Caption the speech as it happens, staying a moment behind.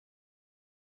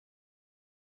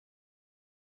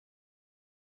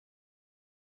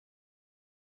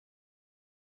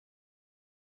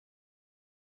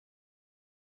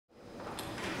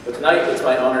tonight, it's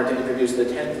my honor to introduce the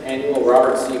 10th annual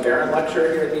Robert C. Barron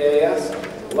Lecture here at the AAS.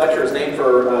 The lecture is named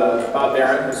for Bob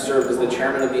Barron, who served as the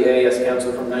chairman of the AAS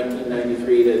Council from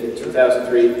 1993 to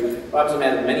 2003. Bob's a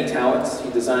man of many talents. He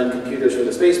designed computers for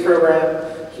the space program.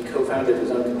 He co-founded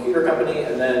his own computer company,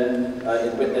 and then,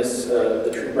 in witness the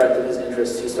true breadth of his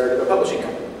interests, he started a publishing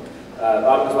company.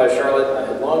 Bob and his wife Charlotte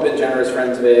have long been generous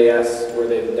friends of AAS, where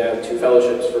they've endowed 2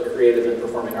 fellowships for creative and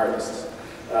performing artists.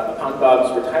 Upon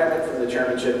Bob's retirement from the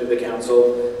chairmanship of the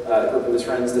council, a group of his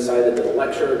friends decided that a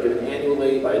lecture given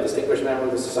annually by a distinguished member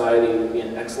of the society would be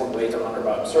an excellent way to honor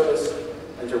Bob's service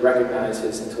and to recognize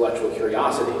his intellectual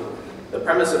curiosity. The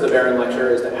premise of the Barron Lecture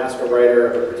is to ask a writer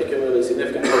of a particularly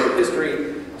significant work of history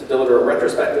to deliver a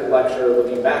retrospective lecture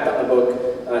looking back on the book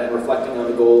and reflecting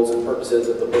on the goals and purposes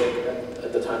of the book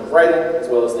at the time of writing, as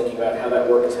well as thinking about how that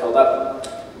work has held up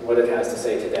and what it has to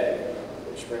say today.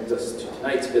 Which brings us to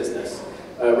tonight's business.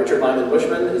 Richard Lyman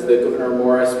Bushman is the Gouverneur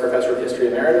Morris Professor of History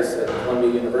Emeritus at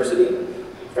Columbia University.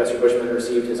 Professor Bushman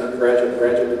received his undergraduate and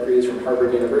graduate degrees from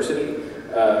Harvard University,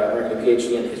 earning a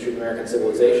PhD in History of American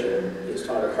Civilization. He has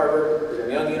taught at Harvard, Brigham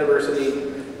Young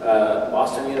University,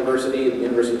 Boston University, the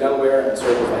University of Delaware, and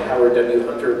served as the Howard W.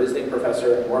 Hunter Visiting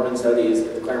Professor in Mormon Studies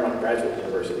at the Claremont Graduate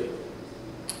University.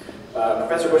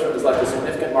 Professor Bushman has left a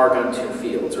significant mark on 2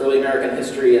 fields, early American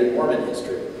history and Mormon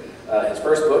history. His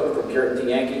first book, From Puritan to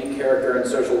Yankee, Character and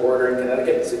Social Order in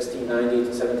Connecticut, 1690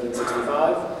 to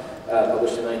 1765,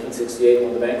 published in 1968,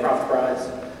 won the Bancroft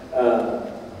Prize.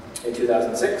 In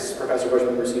 2006, Professor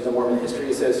Bushman received the Mormon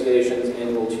History Association's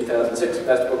annual 2006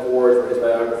 Best Book Award for his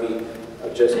biography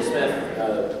of Joseph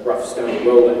Smith, Rough Stone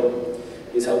Rolling.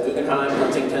 He's held Guggenheim,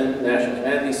 Huntington, National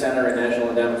Humanities Center, and National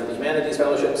Endowment for the Humanities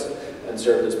Fellowships, and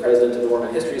served as president of the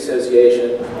Mormon History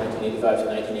Association from 1985 to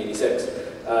 1986.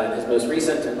 And his most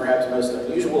recent and perhaps most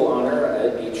unusual honor,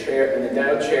 an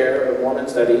endowed chair of Mormon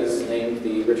Studies, named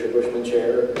the Richard Bushman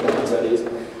Chair of Mormon Studies,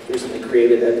 recently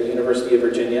created at the University of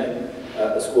Virginia,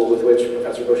 a school with which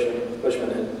Professor Bushman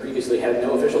had previously had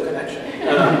no official connection.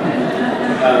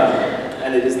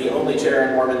 And it is the only chair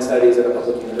in Mormon Studies at a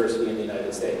public university in the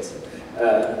United States.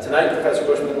 Tonight, Professor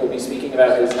Bushman will be speaking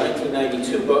about his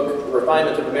 1992 book,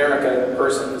 Refinement of America,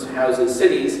 Persons, Houses,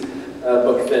 Cities, a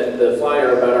book that the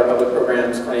flyer about our public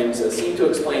programs claims seemed to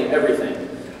explain everything,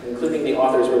 including the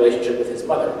author's relationship with his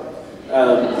mother,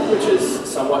 which is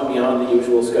somewhat beyond the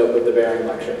usual scope of the Barron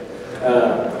Lecture.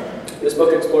 This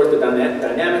book explores the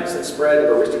dynamics and spread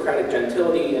of aristocratic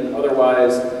gentility in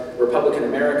otherwise Republican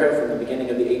America from the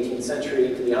beginning of the 18th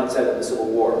century to the onset of the Civil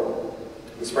War.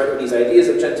 The spread of these ideas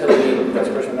of gentility,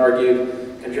 Professor Bushman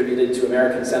argued, contributed to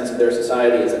American sense of their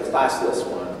society as a classless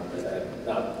one,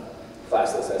 not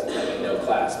classless as in having no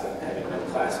class, but having no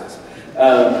classes.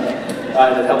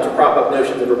 And it helped to prop up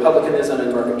notions of republicanism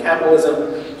and market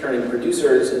capitalism, turning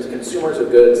producers into consumers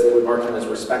of goods that would mark them as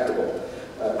respectable.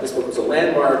 This book was a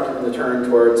landmark in the turn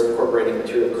towards incorporating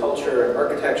material culture and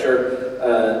architecture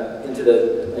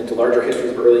into larger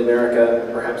histories of early America,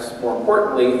 and perhaps more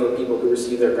importantly, for people who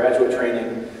received their graduate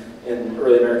training in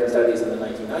early American studies in the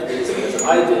 1990s, as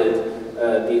I did,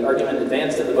 the argument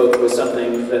advanced in the book was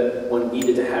something that one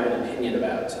needed to have an opinion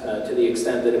about, to the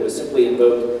extent that it was simply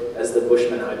invoked as the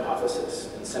Bushman hypothesis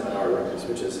in seminar rooms,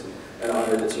 which is an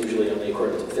honor that's usually only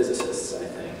accorded to physicists, I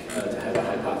think, to have a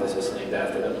hypothesis named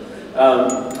after them.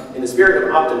 In the spirit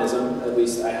of optimism, at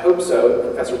least I hope so,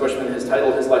 Professor Bushman has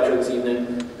titled his lecture this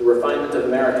evening, The Refinement of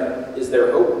America. Is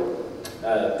there hope?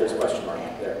 There's a question mark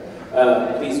there.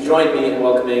 Please join me in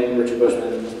welcoming Richard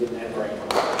Bushman and Frank.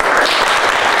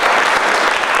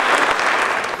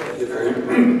 Thank you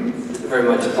very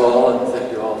much, Paul, and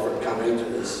thank you all for coming to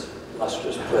this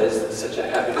lustrous place. It's such a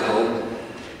happy home.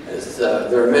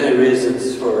 There are many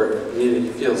reasons for me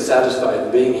to feel satisfied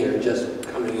in being here. Just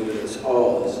coming into this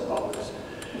hall is always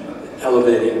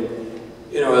elevating.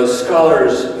 You know, a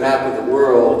scholar's map of the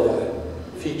world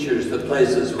features the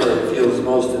places where it feels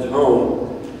most at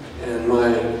home. And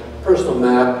my personal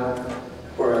map,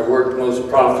 where I worked most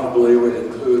profitably, would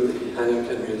include the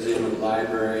Huntington Museum and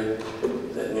Library,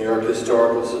 the New York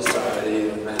Historical Society,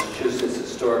 the Massachusetts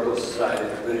Historical Society,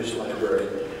 the British Library,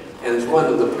 and it's one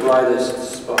of the brightest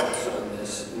spots on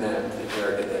this map, the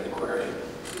American Antiquarian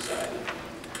Society.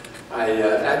 I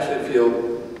actually feel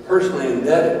personally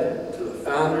indebted to the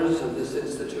founders of this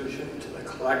institution, to the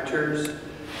collectors,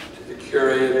 to the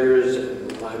curators and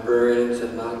the librarians,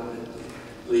 and not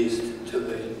least to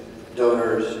the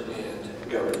donors and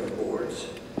governing boards.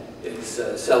 It's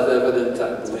self-evident,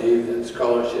 I believe, that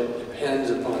scholarship depends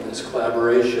upon this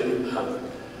collaboration of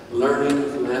learning,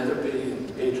 philanthropy, and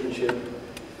patronship,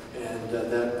 and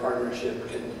that partnership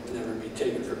can never be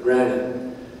taken for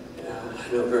granted.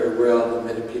 I know very well that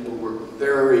many people work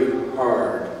very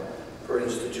hard for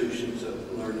institutions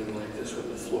of learning like this one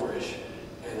to flourish,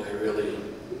 and I really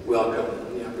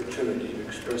welcome the opportunity to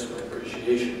express my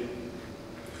appreciation.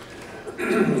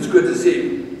 It's good to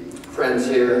see friends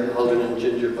here, Alden and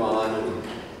Ginger Vaughn,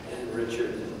 and Richard,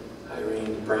 and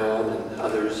Irene Brown, and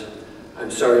others.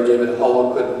 I'm sorry David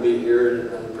Hall couldn't be here,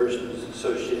 another person who's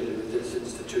associated with this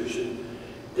institution.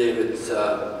 David's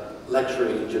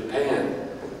lecturing in Japan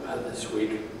this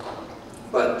week,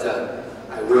 but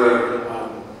I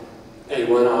will pay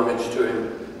one homage to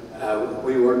him.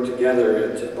 We worked together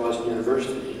at Boston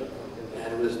University,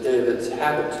 and it was David's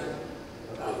habit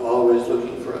of always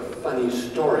looking for a funny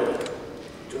story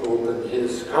to open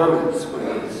his comments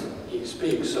when he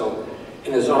speaks. So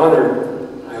in his honor,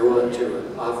 I want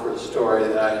to offer a story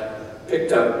that I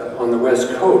picked up on the West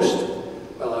Coast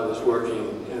while I was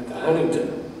working at the Huntington.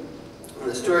 And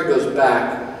the story goes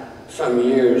back some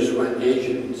years when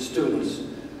Asian students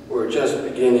were just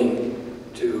beginning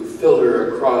to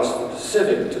filter across the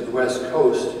Pacific to the West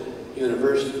Coast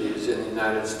universities in the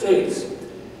United States.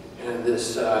 And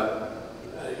this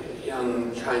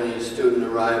young Chinese student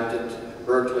arrived at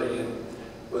Berkeley and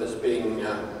was being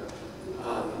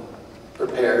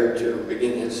prepared to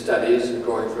begin his studies and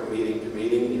going from meeting to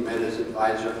meeting. He met his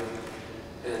advisor,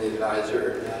 and the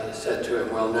advisor said to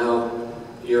him, well, now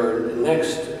your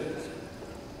next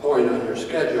point on your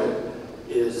schedule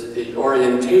is the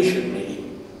orientation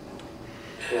meeting.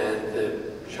 And the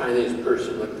Chinese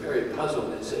person looked very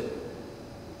puzzled and said,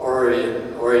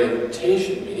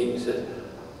 orientation meeting? He said,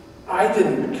 I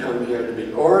didn't come here to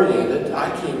be oriented,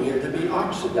 I came here to be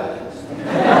oxidized.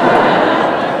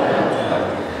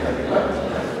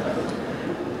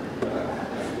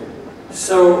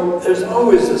 So there's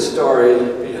always a story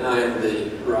behind the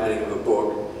writing of a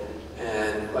book,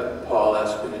 and what Paul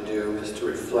asked me to do is to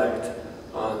reflect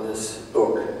on this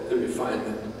book, The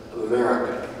Refinement of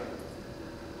America.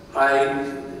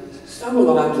 I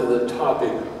stumbled onto the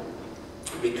topic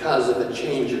because of a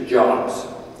change of jobs.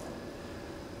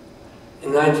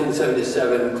 In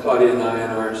 1977, Claudia and I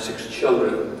and our 6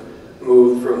 children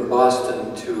moved from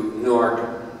Boston to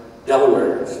Newark,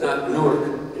 Delaware. It's not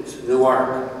Newark, it's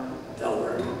Newark,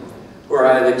 Delaware, where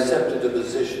I had accepted a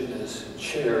position as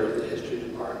chair of the history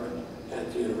department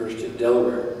at the University of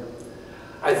Delaware.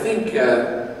 I think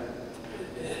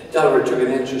Delaware took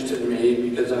an interest in me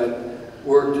because I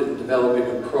worked in developing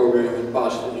a program at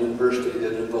Boston University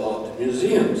that involved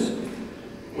museums.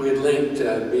 We had linked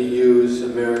BU's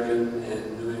American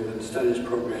and New England Studies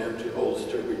program to Old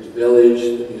Sturbridge Village,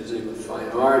 the Museum of Fine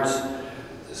Arts,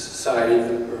 the Society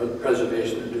for the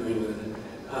Preservation of New England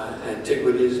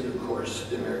Antiquities, and of course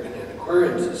the American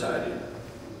Antiquarian Society.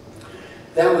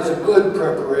 That was a good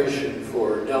preparation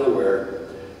for Delaware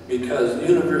because the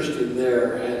university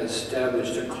there had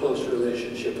established a close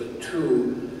relationship with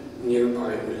 2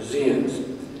 nearby museums.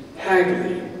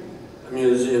 Hagley, a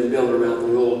museum built around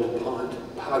the old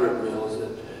DuPont powder mills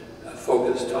that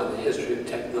focused on the history of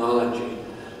technology,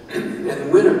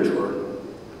 and Winterthur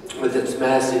with its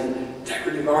massive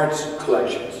decorative arts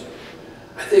collections.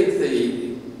 I think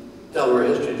the Delaware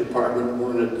History Department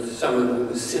wanted someone who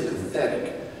was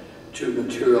sympathetic to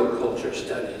material culture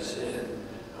studies, and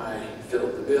I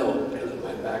filled the bill because of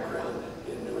my background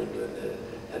in New England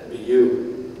at BU.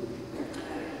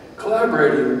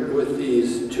 Collaborating with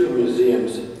these 2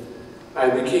 museums, I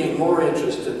became more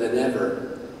interested than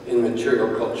ever in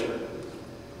material culture.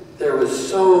 There was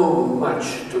so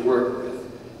much to work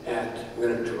with at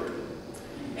Winterthur.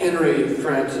 Henry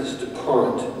Francis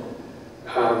DuPont,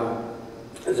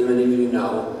 as many of you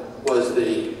know, was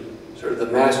the sort of the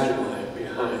mastermind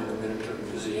behind the Winterthur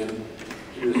Museum.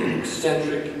 He was an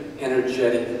eccentric,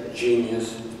 energetic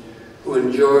genius who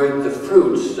enjoyed the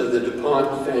fruits of the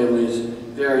DuPont family's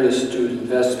various astute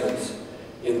investments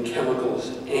in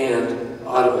chemicals and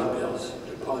automobiles.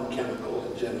 DuPont Chemical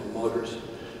and General Motors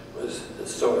was the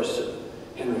source of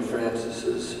Henry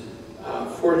Francis's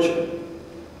fortune.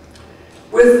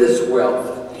 With this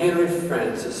wealth, Henry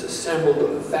Francis assembled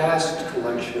a vast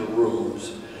collection of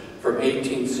rooms from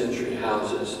 18th century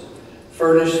houses,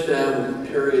 furnished them with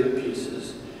period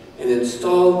pieces, and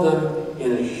installed them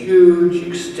in a huge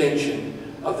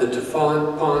extension of the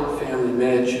DuPont family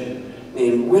mansion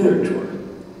named Winterthur.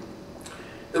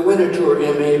 The Winterthur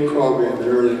MA program in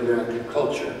early American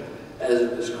culture, as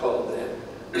it was called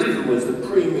then, was the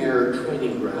premier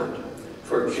training ground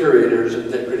for curators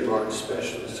and decorative arts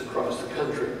specialists across the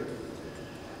country.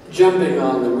 Jumping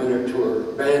on the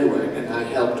Winterthur bandwagon, I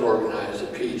helped organize a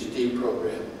PhD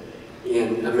program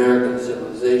in American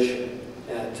civilization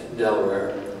at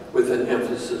Delaware with an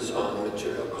emphasis on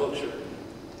material culture.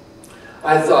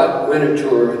 I thought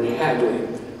Winterthur and Hadley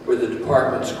were the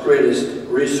department's greatest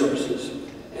resources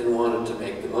and wanted to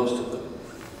make the most of them.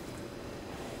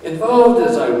 Involved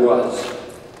as I was,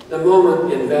 the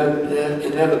moment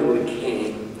inevitably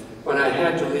came when I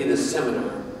had to lead a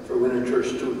seminar for Winterthur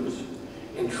students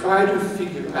and try to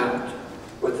figure out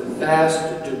what the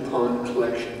vast DuPont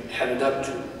collection added up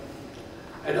to.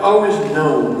 I'd always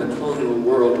known the colonial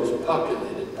world was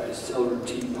populated by silver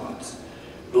teapots,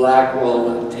 black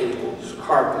walnut tables,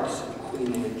 carpets, and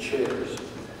Queen Anne chairs,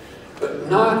 but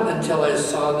not until I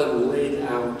saw them laid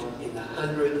out in the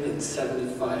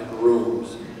 175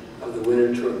 rooms of the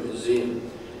Winterthur Museum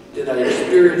did I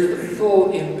experience the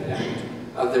full impact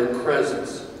of their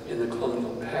presence in the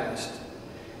colonial past.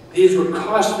 These were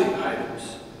costly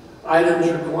items, items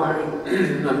requiring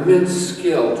immense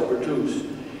skill to produce,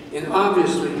 and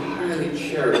obviously highly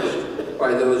cherished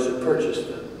by those who purchased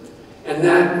them. And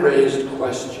that raised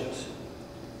questions.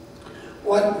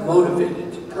 What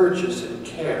motivated the purchase and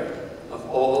care of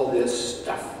all this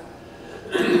stuff?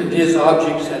 These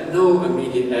objects had no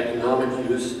immediate economic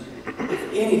use.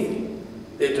 If anything,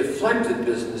 they deflected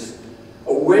business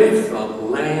away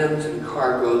from lands and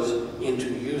cargoes into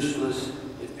useless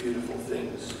if beautiful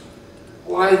things.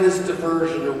 Why this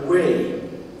diversion away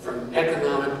from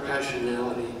economic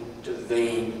rationality to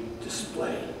vain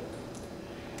display?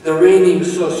 The reigning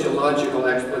sociological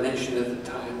explanation at the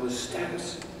time was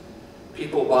status.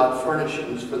 People bought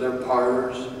furnishings for their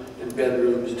parlors and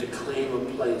bedrooms to claim a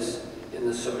place in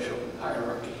the social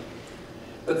hierarchy.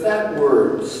 But that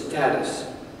word, status,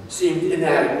 seemed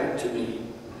inadequate to me.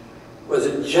 Was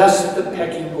it just the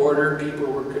pecking order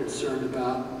people were concerned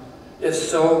about? If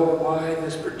so, why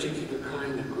this particular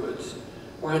kind of goods?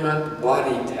 Why not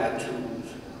body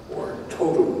tattoos or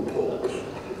totem poles?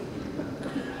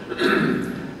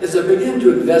 As I begin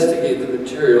to investigate the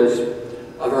materials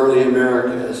of early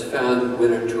America as found in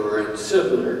Winterthur and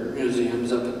similar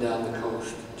museums up and down the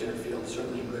coast, Deerfield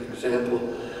certainly a good example,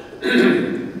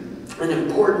 an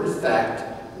important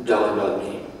fact dawned on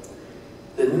me.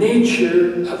 The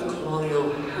nature of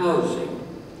colonial housing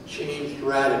changed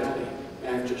radically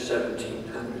after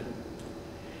 1700.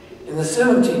 In the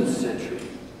 17th century,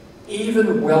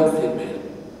 even wealthy men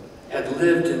had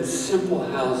lived in simple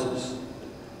houses.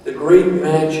 The great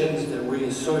mansions that we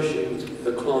associate with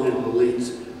the colonial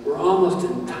elites were almost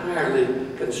entirely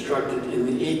constructed in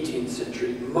the 18th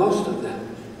century, most of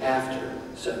them after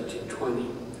 1720.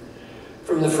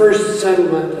 From the first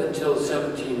settlement until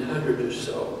 1700 or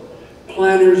so,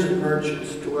 planters and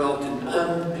merchants dwelt in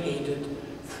unpainted,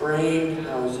 framed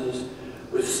houses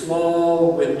with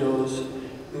small windows,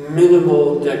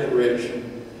 minimal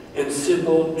decoration, and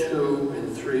simple 2-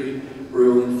 and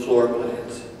 3-room floor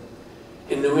plans.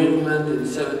 In New England in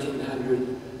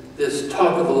 1700, this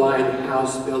top-of-the-line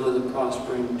house built in the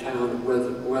prospering town of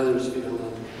Weathersfield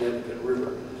on the Connecticut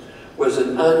River was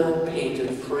an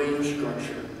unpainted frame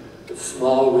structure with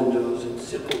small windows and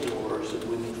simple doors and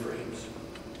window frames.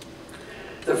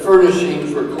 The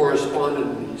furnishings were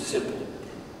correspondingly simple.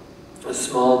 A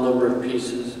small number of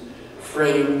pieces,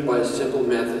 framed by simple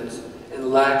methods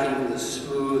and lacking the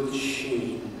smooth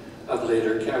sheen of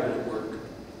later cabinet work.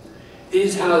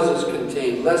 These houses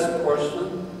contained less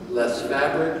porcelain, less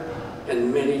fabric,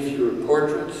 and many fewer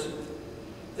portraits.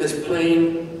 This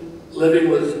plain living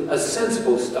was a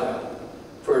sensible style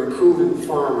for improving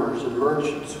farmers and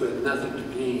merchants who had nothing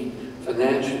to gain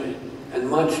financially and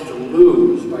much to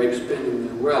lose by expending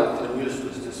their wealth on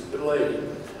useless display.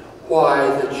 Why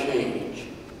the change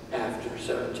after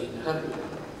 1700?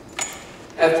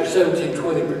 After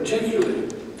 1720 particularly,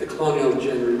 the colonial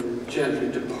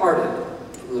gentry departed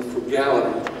from the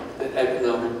frugality that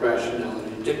economic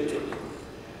rationality dictated.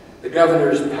 The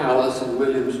governor's palace in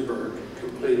Williamsburg,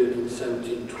 completed in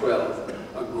 1712,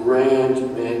 a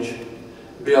grand mansion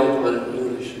built on an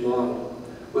English model,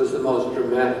 was the most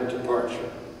dramatic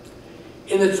departure.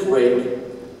 In its wake,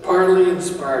 partly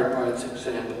inspired by its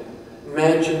example,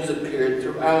 mansions appeared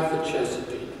throughout the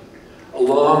Chesapeake,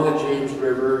 along the James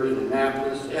River, in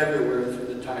Annapolis, everywhere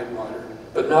through the Tidewater,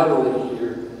 but not only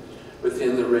here,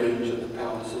 within the range of the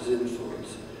palace's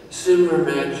influence. Similar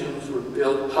mansions were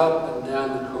built up and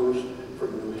down the coast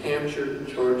from New Hampshire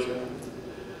to Georgia,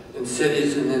 in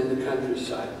cities and in the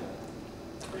countryside.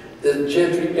 The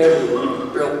gentry everywhere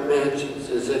built mansions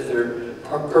as if their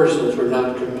persons were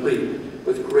not complete,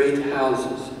 with great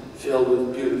houses filled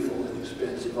with beautiful and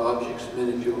expensive objects.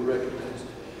 Many of you will recognize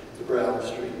the Brattle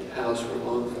Street house where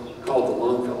Longfellow, called the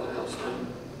Longfellow House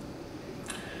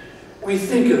now. We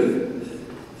think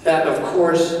of that, of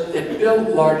course, they built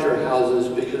larger houses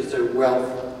because their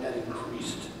wealth had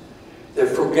increased. Their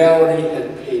frugality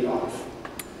had paid off.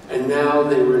 and now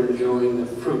they were enjoying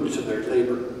the fruits of their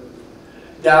labor.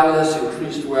 Doubtless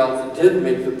increased wealth did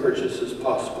make the purchases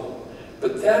possible,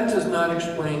 but that does not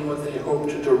explain what they hope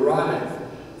to derive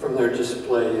from their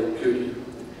display of beauty,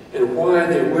 and why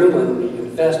they willingly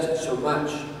invested so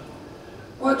much.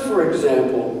 What, for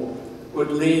example, would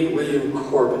lead William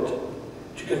Corbett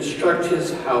to construct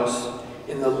his house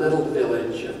in the little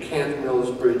village of Kent Mills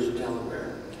Bridge,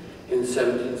 Delaware, in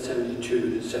 1772 to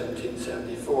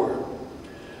 1774?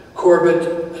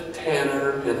 Corbett, a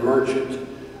tanner and merchant,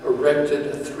 erected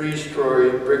a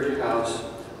 3-story brick house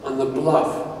on the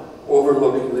bluff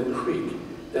overlooking the creek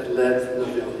that led from the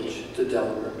village to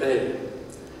Delaware Bay.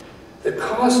 The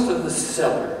cost of the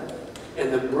cellar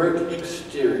and the brick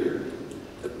exterior,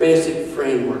 the basic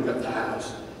framework of the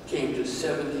house, came to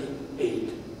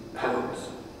 78 pounds.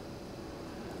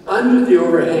 Under the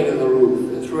overhang of the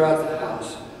roof and throughout the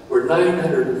house were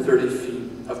 930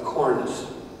 feet of cornice.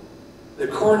 The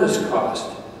cornice cost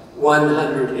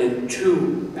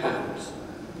 102 pounds,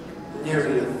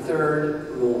 nearly a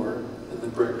third more than the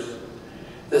bricks.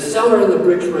 The cellar and the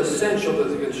bricks were essential to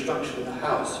the construction of the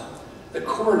house. The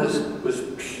cornice was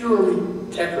purely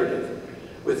decorative,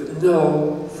 with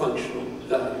no functional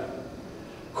value.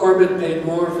 Corbett paid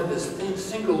more for this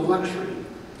single luxury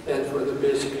than for the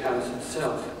basic house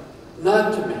itself,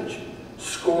 not to mention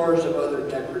scores of other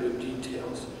decorative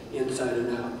details inside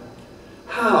and out.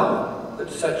 How could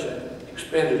such an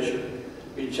expenditure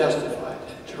be justified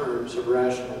in terms of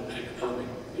rational economic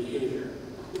behavior?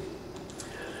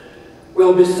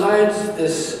 Well, besides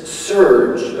this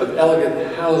surge of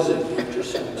elegant housing after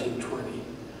 1720,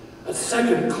 a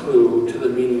second clue to the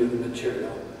meaning of the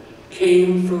material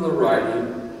came from the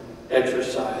writing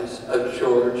exercise of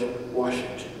George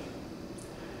Washington.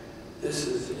 This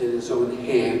is in his own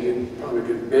hand, you probably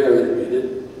could barely read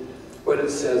it. What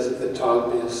it says at the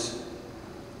top is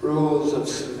rules of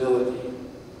civility.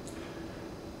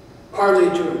 Partly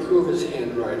to improve his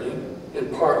handwriting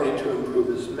and partly to improve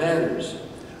his manners,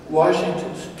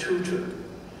 Washington's tutor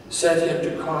set him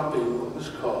to copying what was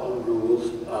called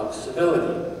rules of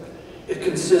civility. It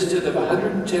consisted of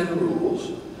 110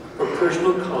 rules for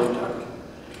personal conduct,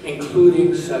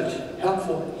 including such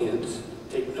helpful hints,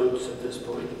 take notes at this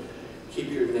point, keep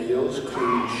your nails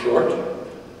clean and short,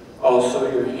 also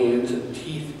your hands and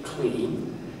teeth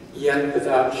clean, yet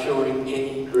without showing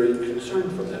any great concern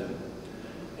for them.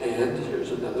 And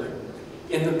here's another.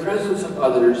 In the presence of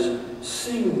others,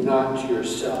 sing not to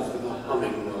yourself with a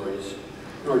humming noise,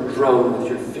 nor drum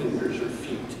with your fingers or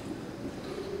feet.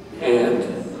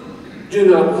 And do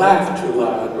not laugh too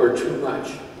loud or too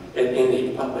much at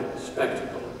any public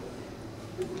spectacle.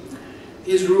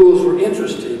 These rules were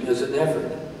interesting as an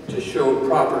effort to show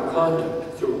proper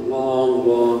conduct through a long,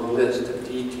 long list of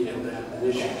detailed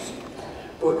admonitions.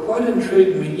 But what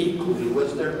intrigued me equally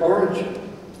was their origin.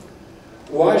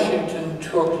 Washington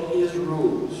took his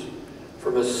rules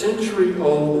from a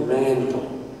century-old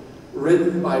manual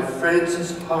written by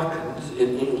Francis Hawkins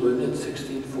in England in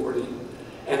 1640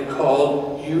 and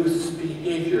called Youth's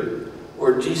Behavior,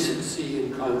 or Decency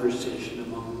in Conversation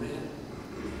Among Men.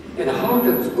 And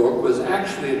Hawkins' book was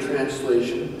actually a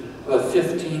translation of a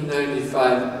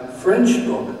 1595 French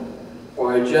book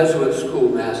by Jesuit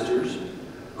schoolmasters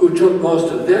who took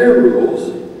most of their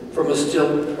rules from a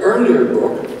still earlier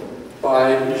book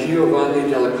by Giovanni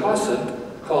della Casa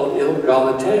called Il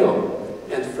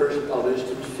Galateo, and first published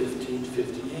in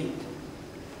 1558.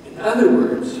 In other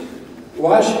words,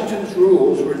 Washington's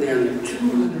rules were nearly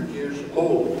 200 years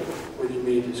old when he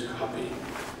made his copy.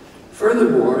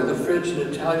 Furthermore, the French and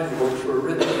Italian books were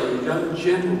written for young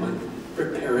gentlemen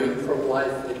preparing for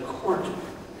life at court.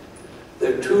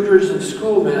 Their tutors and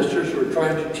schoolmasters were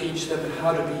trying to teach them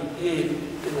how to behave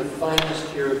in the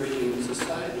finest European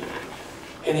society.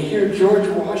 And here George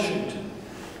Washington,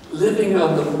 living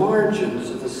on the margins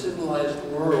of the civilized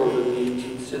world in the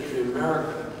 18th century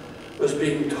America, was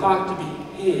being taught to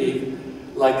behave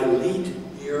like elite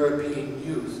European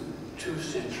youth 2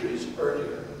 centuries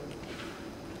earlier.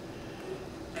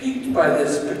 Piqued by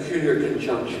this peculiar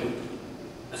conjunction,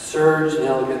 a surge in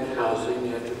elegant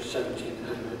housing after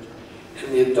 1700,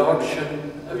 and the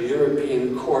adoption of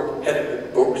European court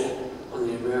etiquette books on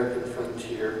the American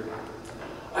frontier,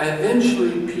 I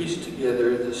eventually pieced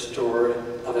together the story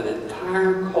of an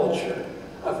entire culture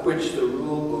of which the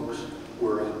rule books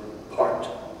were a part.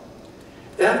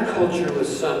 That culture was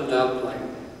summed up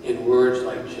in words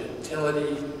like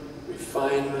gentility,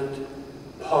 refinement,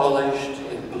 polished,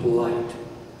 and polite.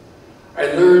 I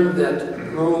learned that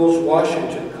rules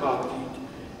Washington copied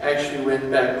actually went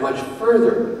back much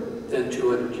further than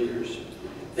 200 years.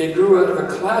 They grew out of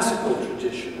a classical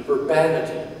tradition of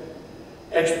urbanity,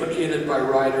 explicated by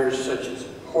writers such as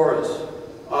Horace,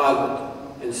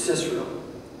 Ovid, and Cicero.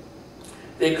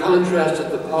 They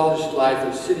contrasted the polished life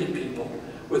of city people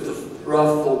with the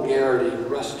rough vulgarity of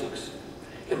rustics,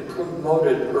 and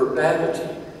promoted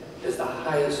urbanity as the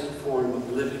highest form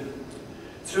of living.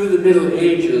 Through the Middle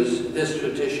Ages, this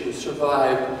tradition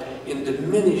survived in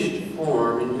diminished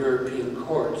form in European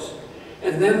courts,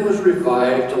 and then was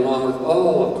revived along with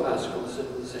all of classical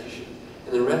civilization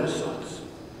in the Renaissance.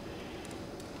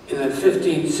 In the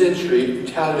 15th century,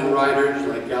 Italian writers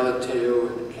like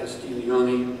Galateo and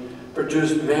Castiglione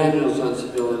produced manuals on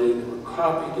civility that were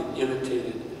copied and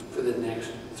imitated for the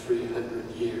next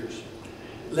 300 years.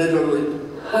 Literally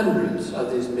hundreds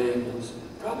of these manuals,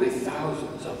 probably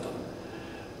thousands of them,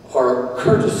 or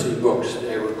courtesy books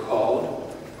they were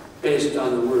called, based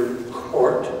on the word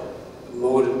court, the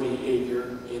mode of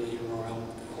behavior in a royal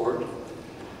court,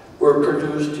 were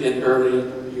produced in early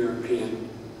European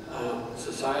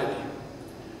society.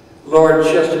 Lord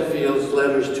Chesterfield's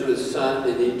letters to his son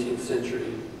in 18th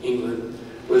century England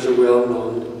was a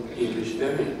well-known English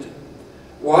variant.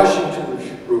 Washington's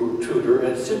tutor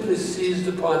had simply seized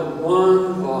upon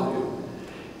one volume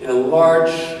in a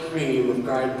large stream of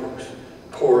guidebooks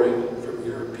pouring from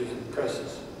European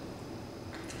presses.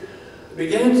 I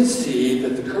began to see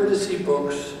that the courtesy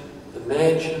books, the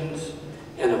mansions,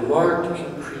 and a marked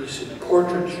increase in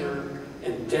portraiture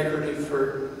and decorative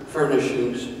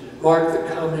furnishings marked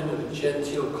the coming of a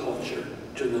genteel culture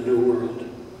to the New World.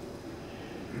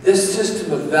 This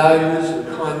system of values and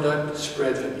conduct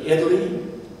spread from Italy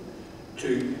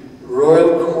to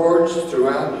royal courts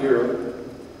throughout Europe,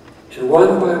 and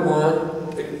one by one,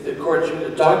 the courts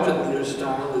adopted the new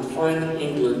style, and finally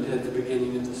England at the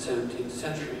beginning of the 17th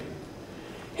century.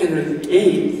 Henry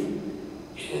VIII,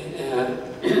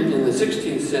 in the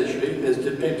 16th century, as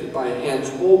depicted by Hans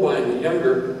Holbein the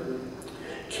Younger,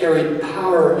 carried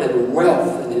power and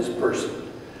wealth in his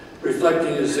person,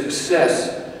 reflecting his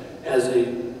success as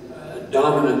a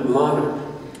dominant monarch.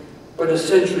 But a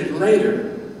century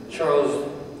later, Charles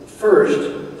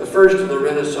I, the first of the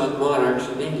Renaissance monarchs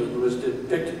in England, was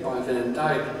depicted by Van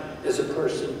Dyck as a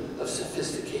person of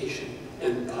sophistication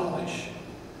and polish.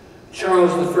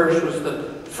 Charles I was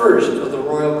the first of the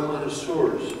royal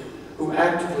connoisseurs who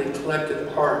actively collected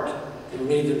art and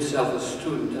made himself a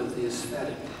student of the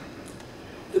aesthetic.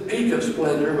 The peak of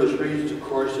splendor was reached, of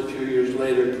course, a few years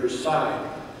later at Versailles,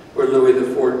 where Louis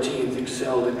XIV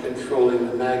excelled at controlling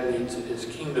the magnates of his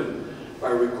kingdom by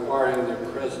requiring their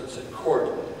presence at court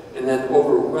and then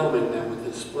overwhelming them with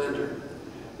his splendor.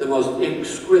 The most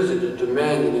exquisite and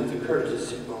demanding of the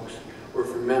courtesy books were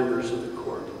for members of the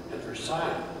court at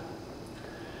Versailles.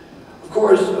 Of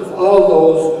course, of all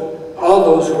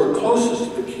those who were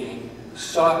closest to the king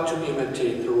sought to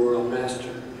imitate the royal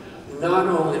master, not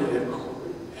only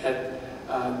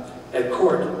at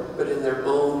court, but in their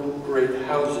own great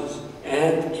houses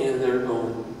and in their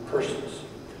own persons.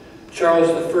 Charles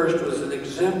I was an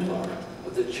exemplar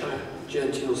of the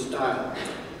genteel style,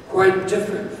 quite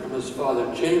different from his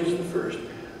father James I,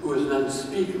 who was an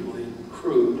unspeakably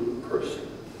crude person.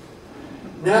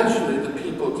 Naturally, the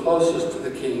people closest to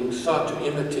the king sought to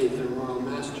imitate their royal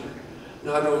master,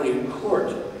 not only in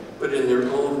court, but in their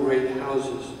own great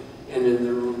houses and in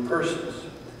their own persons.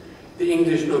 The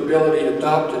English nobility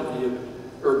adopted the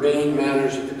urbane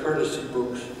manners of the courtesy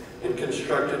books and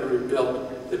constructed and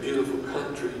rebuilt the beautiful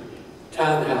country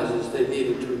townhouses they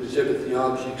needed to exhibit the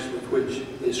objects with which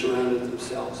they surrounded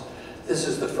themselves. This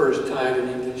is the first time in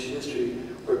English history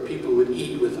where people would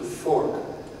eat with a fork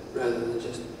rather than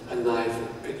just a knife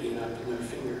and picking it up in their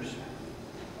fingers.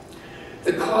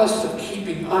 The costs of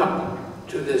keeping up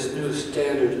to this new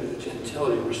standard of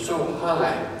gentility were so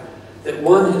high that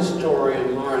one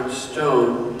historian, Lawrence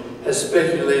Stone, has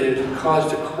speculated it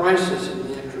caused a crisis in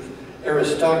the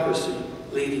aristocracy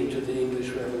leading to the English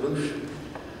Revolution.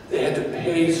 They had to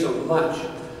pay so much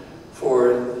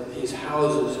for these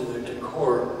houses and their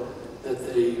decor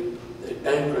that they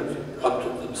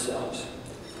bankrupted themselves.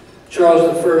 Charles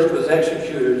I was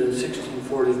executed in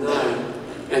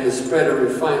 1649, and the spread of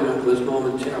refinement was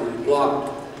momentarily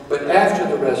blocked. But after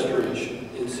the Restoration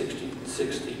in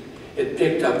 1660, it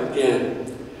picked up again.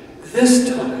 This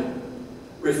time,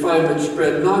 refinement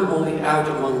spread not only out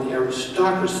among the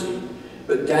aristocracy,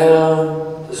 but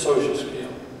down the social scale.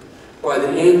 By the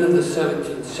end of the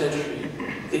 17th century,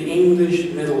 the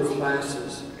English middle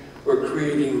classes were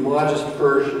creating modest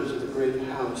versions of the great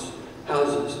houses.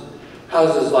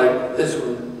 Houses like this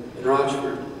one in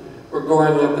Rochford were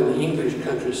going up in the English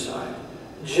countryside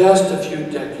just a few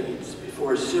decades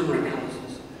before similar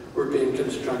houses were being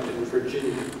constructed in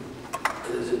Virginia,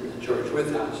 as in the George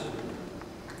Wythe House.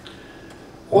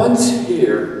 Once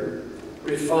here,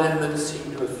 refinement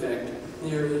seemed to affect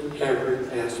nearly every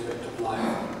aspect of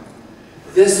life.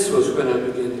 This was when I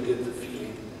began to get the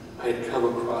feeling I had come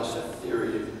across a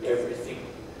theory of everything,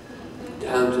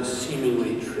 down to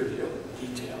seemingly trivial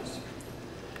details.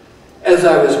 As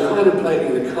I was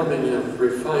contemplating the coming of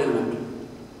refinement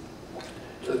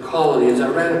to the colonies, I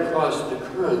ran across the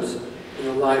occurrence in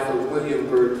the life of William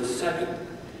Byrd II,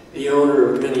 the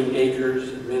owner of many acres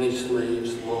and many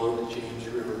slaves along the James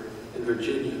River in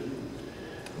Virginia.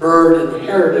 Byrd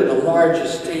inherited a large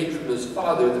estate from his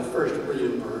father, the first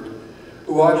William Byrd,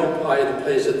 who occupied a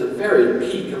place at the very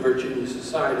peak of Virginia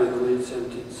society in the late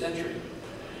 17th century.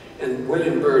 And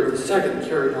William Byrd II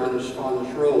carried on his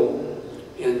father's role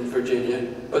in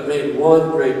Virginia, but made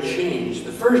one great change.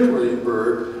 The first William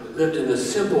Byrd lived in a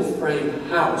simple frame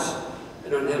house. I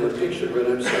don't have a picture of it,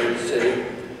 I'm sorry to say,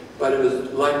 but it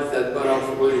was like that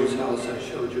Butterfield Williams house I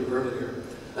showed you earlier,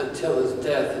 until his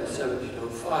death in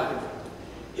 1705.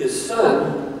 His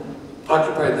son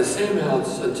occupied the same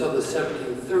house until the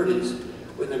 1730s,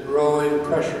 when the growing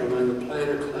pressure among the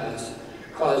planter class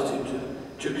caused him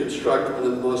to construct one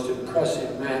of the most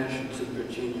impressive mansions in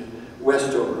Virginia,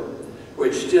 Westover,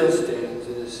 which still stands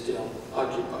and is still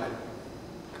occupied.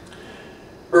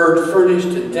 Byrd furnished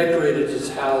and decorated his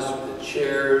house with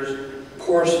chairs,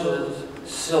 porcelains,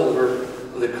 silver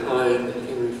of the kind that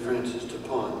Henry Francis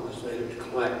Dupont was later to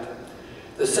collect.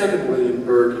 The second William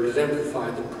Byrd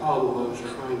exemplified the problem I was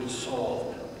trying to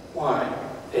solve. Why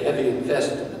a heavy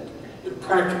investment in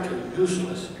practically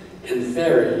useless and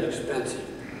very expensive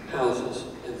houses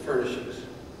and furnishings.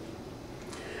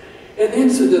 An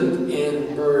incident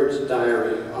in Byrd's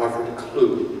diary offered a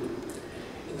clue.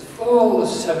 In the fall of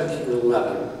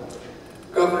 1711,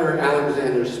 Governor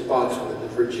Alexander Spotswood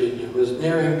of Virginia was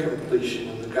nearing completion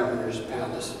of the governor's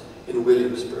palace in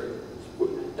Williamsburg,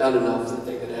 done enough that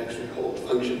they could actually hold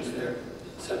functions there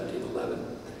in 1711.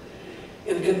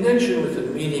 In connection with the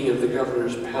meeting of the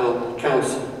governor's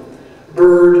council,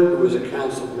 Byrd, who was a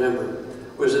council member,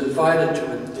 was invited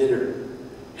to a dinner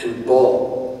and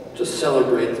ball to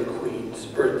celebrate the Queen's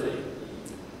birthday.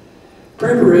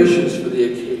 Preparations for the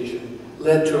occasion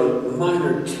led to a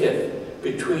minor tiff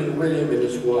between William and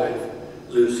his wife,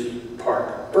 Lucy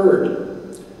Park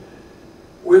Byrd.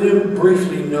 William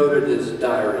briefly noted in his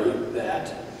diary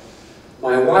that,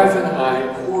 "My wife and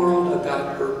I quarreled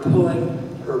about her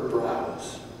pulling her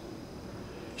brows.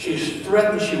 She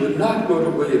threatened she would not go to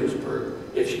Williamsburg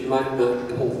if she might not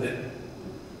pull them.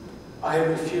 I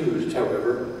refused,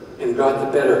 however, and got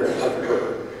the better of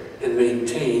her and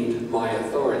maintained my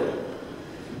authority,"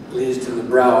 at least in the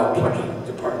brow plucking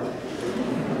department.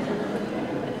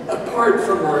 Apart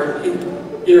from our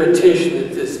irritation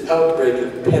at this outbreak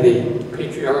of petty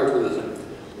patriarchalism,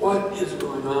 what is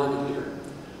going on here?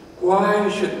 Why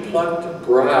should plucked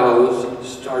brows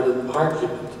start an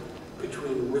argument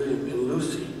between William and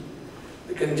Lucy?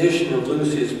 The condition of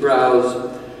Lucy's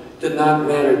brows did not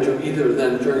matter to either of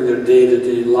them during their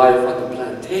day-to-day life on the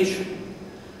plantation,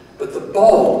 but the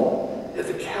ball at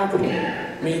the Capitol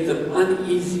made them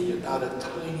uneasy about a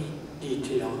tiny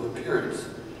detail of appearance,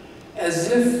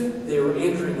 as if they were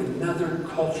entering another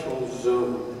cultural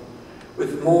zone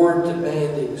with more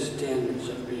demanding standards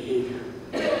of behavior.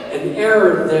 An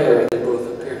error there, they both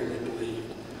apparently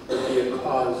believed, would be a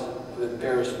cause of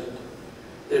embarrassment.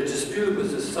 Their dispute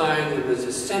was a sign it was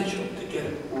essential to get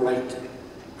it right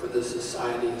for the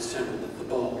society assembled at the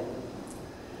ball.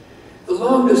 The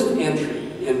longest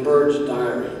entry in Byrd's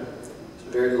diary, it's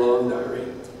a very long diary,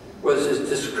 was his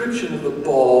description of the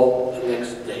ball the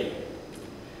next day.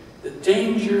 The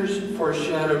dangers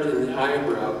foreshadowed in the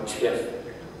eyebrow tiff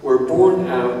were borne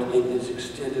out in his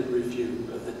extended review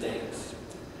of the dance.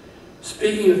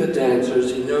 Speaking of the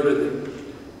dancers, he noted that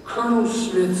Colonel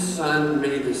Smith's son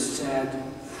made a sad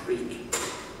freak,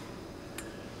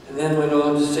 and then went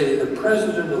on to say the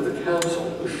president of the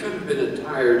council, who should have been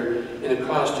attired in a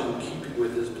costume keeping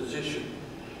with his position,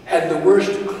 had the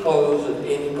worst clothes of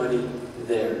anybody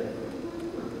there.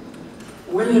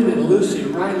 William and Lucy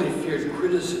rightly feared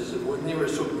criticism when they were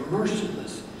so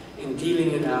merciless in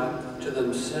dealing it out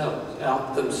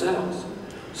themselves.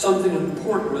 Something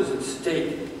important was at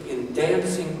stake in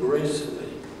dancing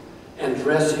gracefully and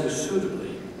dressing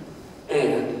suitably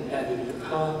and having your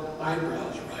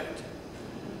eyebrows right.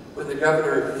 When the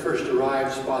governor first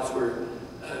arrived, Spotswood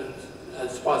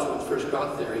first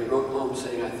got there, he wrote home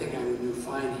saying, "I think I'm going to do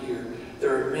fine here.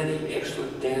 There are many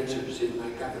excellent dancers in my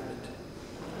government."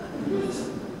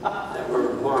 That were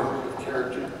a mark of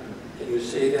character. Can you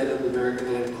say that in the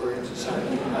American Antiquarian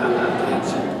Society?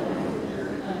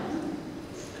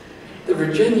 The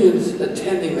Virginians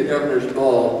attending the governor's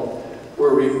ball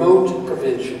were remote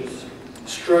provincials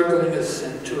struggling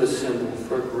to assemble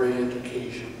for a grand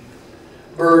occasion.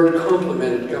 Byrd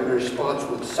complimented Governor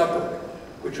Spotswood's supper,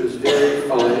 which was very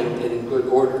fine and in good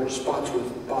order.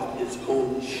 Spotswood bought his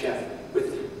own chef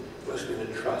with him. He was going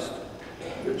to trust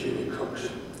Virginia cooks.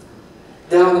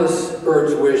 Doubtless,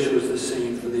 Byrd's wish was the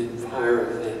same for the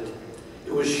entire event.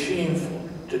 It was shameful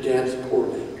to dance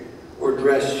poorly or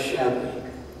dress shabbily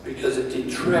because it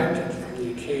detracted from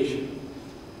the occasion.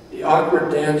 The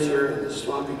awkward dancer and the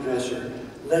sloppy dresser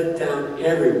let down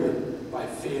everyone by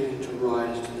failing to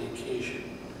rise to the occasion.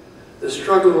 The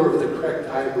struggle over the correct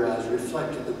eyebrows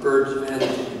reflected the Byrds'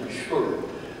 vanity, to be sure,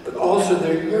 but also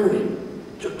their yearning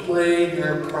to play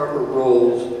their proper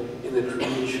roles in the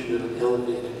creation of an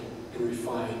elevated and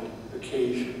refined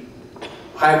occasion.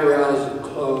 Eyebrows and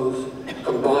clothes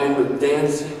combined with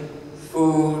dancing,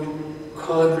 food,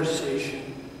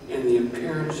 conversation, and the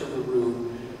appearance of the room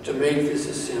to make this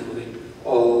assembly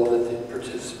all that the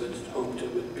participants hoped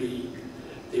it would be.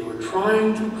 They were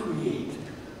trying to create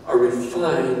a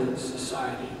refined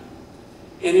society.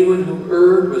 Anyone who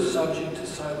erred was subject to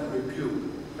silent rebuke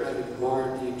for having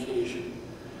marred the occasion.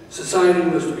 Society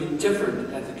was to be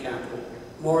different at the Capitol,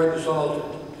 more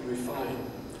exalted and refined.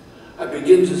 I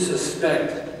begin to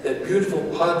suspect that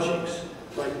beautiful objects,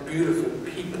 like beautiful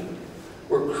people,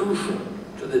 were crucial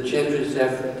to the gentry's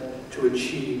effort to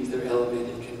achieve their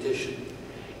elevated condition.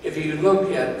 If you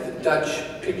look at the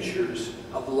Dutch pictures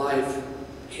of life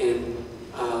in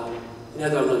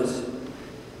Netherlands,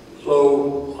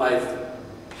 low-life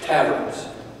taverns,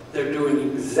 they're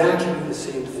doing exactly the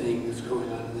same thing that's going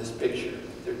on in this picture.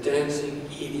 They're dancing,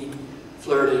 eating,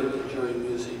 flirting, enjoying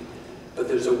music. But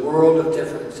there's a world of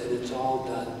difference, and it's all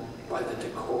done by the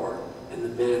decor and the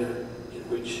manner in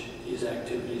which these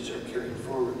activities are carried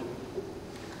forward.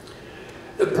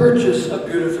 The purchase of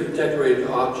beautifully decorated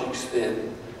objects,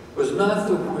 then, was not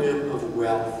the whim of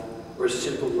wealth or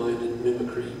simple-minded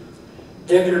mimicry.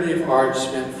 Decorative arts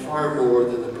meant far more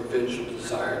than the provincial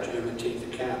desire to imitate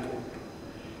the capital.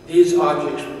 These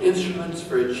objects were instruments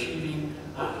for achieving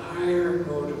a higher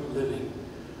mode of living,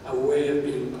 a way of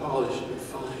being polished,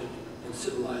 refined, and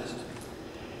civilized.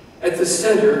 At the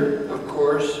center, of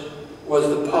course, was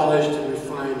the polished and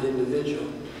refined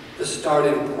individual, the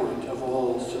starting point of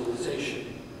all civilization.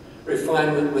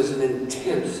 Refinement was an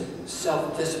intense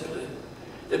self-discipline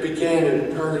that began at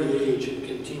an early age and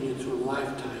continued through a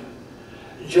lifetime.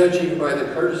 Judging by the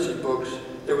courtesy books,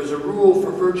 there was a rule for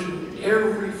virtually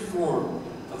every form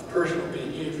of personal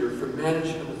behavior, from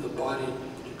management of the body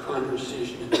to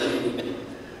conversation and training.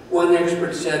 One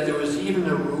expert said there was even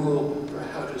a rule for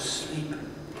how to sleep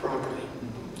properly.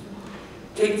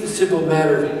 Take the simple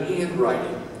matter of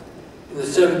handwriting. In the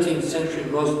 17th century,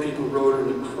 most people wrote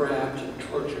in a crabbed and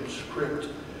tortured script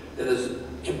that is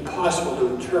impossible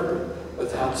to interpret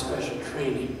without special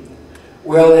training.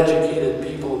 Well-educated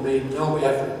people made no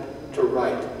effort to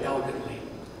write elegantly.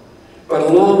 But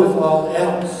along with all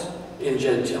else in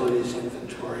gentility's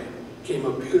inventory came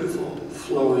a beautiful,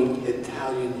 flowing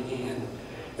Italian hand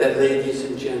that ladies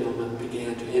and gentlemen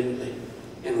began to emulate,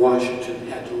 and Washington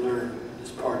had to learn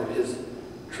as part of his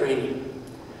training.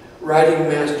 Writing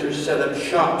masters set up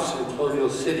shops in colonial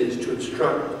cities to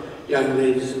instruct young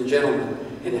ladies and gentlemen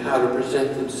in how to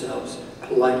present themselves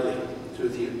politely through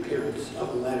the appearance of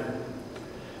a letter.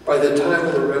 By the time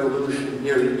of the Revolution,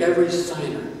 nearly every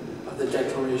signer of the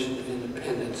Declaration of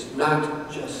Independence,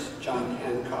 not just John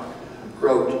Hancock,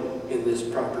 wrote in this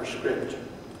proper script.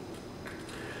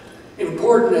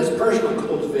 Important as personal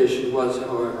cultivation was,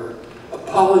 however, a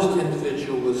polished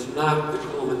individual was not the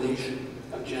culmination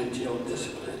of genteel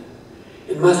discipline.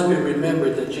 It must be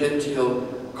remembered that genteel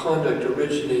conduct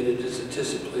originated as a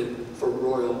discipline for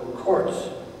royal courts.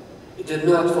 It did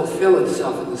not fulfill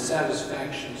itself in the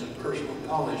satisfactions of personal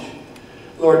polish.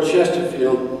 Lord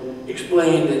Chesterfield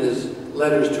explained in his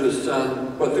letters to his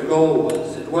son what the goal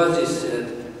was. It was, he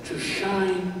said, to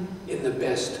shine in the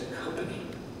best company.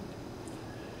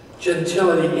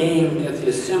 Gentility aimed at the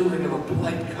assembling of a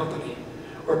polite company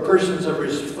where persons of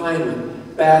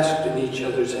refinement basked in each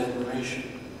other's admiration,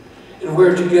 and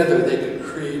where together they could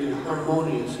create a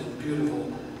harmonious and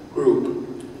beautiful group.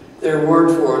 Their word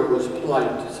for it was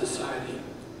polite society.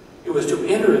 It was to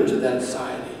enter into that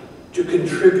society, to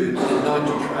contribute and not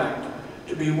detract,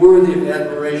 to be worthy of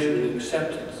admiration and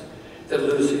acceptance, that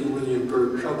Lucy and William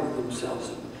Byrd troubled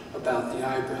themselves about the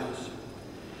eyebrows.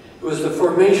 It was the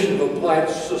formation of a polite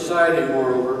society,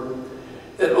 moreover,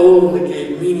 that ultimately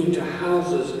gave meaning to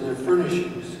houses and their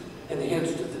furnishings, and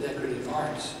hence to the decorative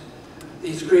arts.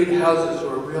 These great houses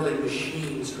were really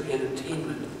machines for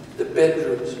entertainment. The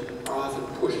bedrooms are often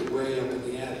pushed way up in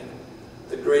the attic.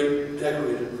 The great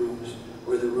decorated rooms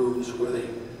the rooms where they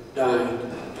dined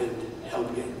and held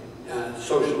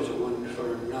socials of one sort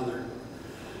or another.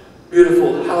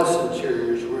 Beautiful house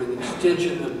interiors were an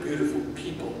extension of beautiful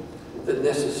people, the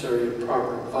necessary and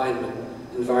proper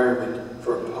environment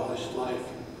for a polished life.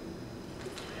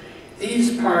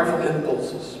 These powerful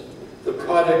impulses, the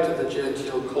product of the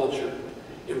genteel culture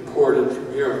imported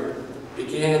from Europe,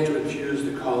 began to infuse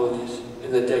the colonies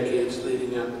in the decades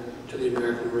leading up to the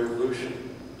American Revolution.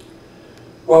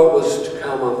 What was to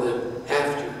come of them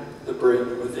after the break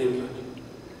with England?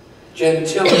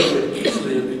 Gentility would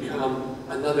easily have become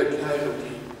another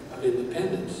casualty of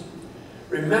independence.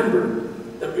 Remember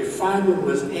that refinement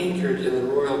was anchored in the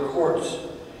royal courts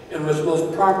and was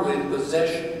most properly the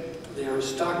possession of the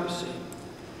aristocracy.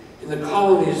 In the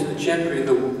colonies, the gentry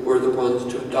were the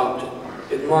ones to adopt it.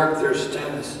 It marked their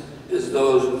status as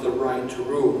those with the right to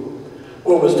rule.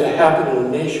 What was to happen in a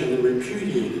nation that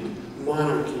repudiated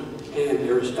monarchy and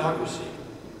aristocracy?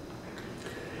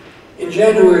 In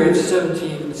January of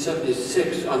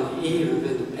 1776, on the eve of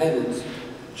independence,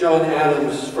 John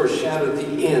Adams foreshadowed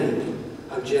the end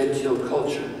of genteel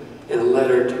culture in a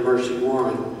letter to Mercy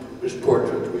Warren, whose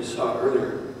portrait we saw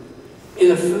earlier.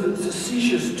 In a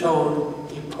facetious tone,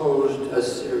 he posed a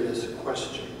serious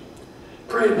question.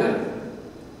 Pray, madam,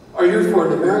 are you for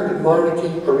an American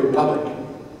monarchy or republic?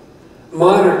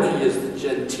 Monarchy is the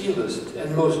genteelest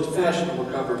and most fashionable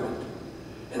government.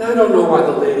 And I don't know why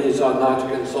the ladies ought not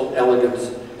to consult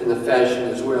elegance and the fashion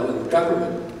as well in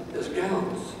government as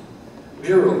gowns,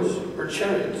 bureaus, or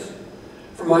chariots.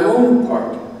 For my own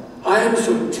part, I am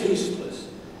so tasteless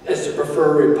as to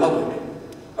prefer a republic.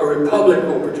 A republic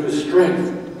will produce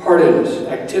strength, hardiness,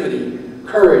 activity,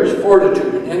 courage,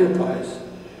 fortitude, and enterprise,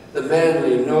 the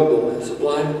manly, noble, and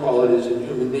sublime qualities in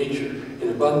human nature in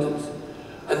abundance.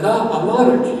 A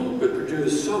monarchy would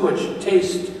produce so much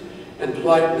taste and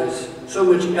politeness, so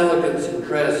much elegance in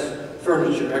dress,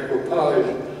 furniture,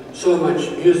 equipage, so much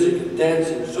music and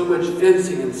dancing, so much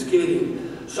fencing and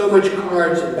skating, so much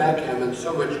cards and backgammon,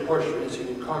 so much horse racing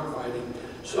and cockfighting,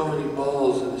 so many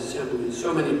balls and assemblies,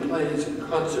 so many plays and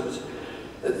concerts,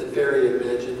 that the very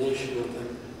imagination of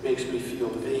them makes me feel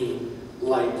vain,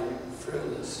 light,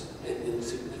 frivolous, and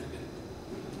insignificant.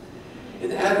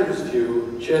 In Adams'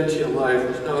 view, genteel life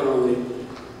was not only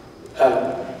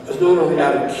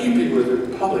out of keeping with the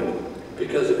Republic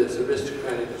because of its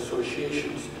aristocratic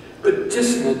associations, but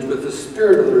dissonant with the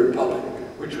spirit of the Republic,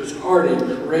 which was hardy,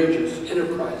 courageous,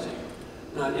 enterprising,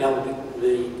 not elegant,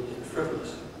 vain, and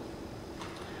frivolous.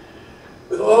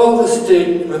 With all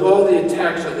the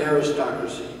attacks on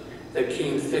aristocracy that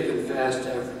came thick and fast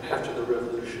after the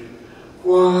Revolution,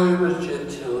 why was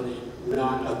gentility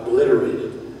not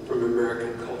obliterated from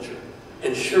American culture?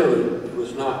 And surely it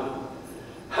was not.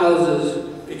 Houses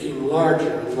became larger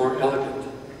and more elegant,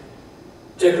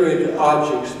 decorated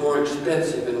objects more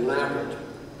expensive and elaborate,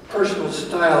 personal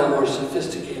style more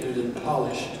sophisticated and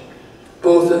polished,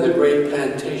 both in the great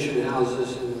plantation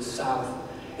houses in the South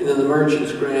and in the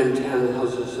merchants' grand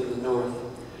townhouses in the North.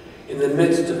 In the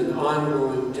midst of an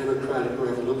ongoing democratic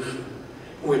revolution,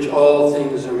 in which all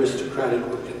things aristocratic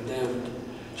were condemned,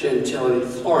 gentility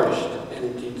flourished and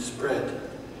indeed spread.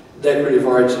 Decorative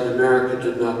arts in America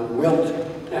did not wilt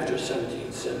after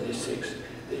 1776.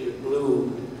 They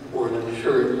bloomed more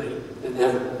luxuriantly than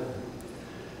ever.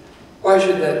 Why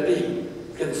should that be,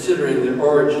 considering their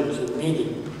origins and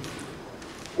meaning?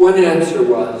 One answer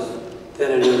was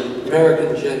that an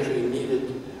American gentry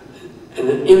needed, and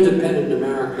an independent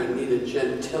America needed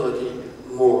gentility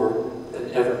more than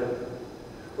ever.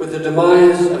 With the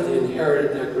demise of the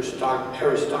inherited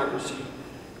aristocracy,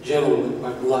 gentlemen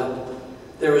by blood,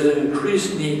 there was an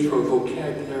increased need for a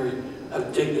vocabulary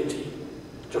of dignity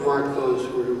to mark those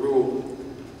who were to rule.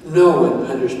 No one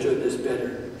understood this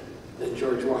better than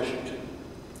George Washington.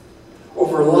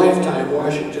 Over a lifetime,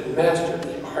 Washington mastered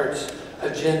the arts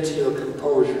of genteel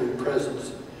composure and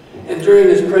presence, and during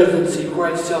his presidency,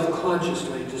 quite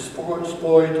self-consciously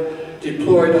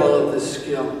deployed all of this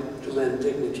skill to lend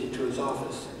dignity to his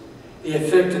office. The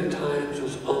effect at times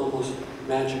was almost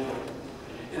magical.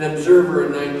 An observer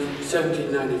in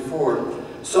 1794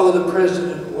 saw the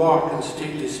president walk in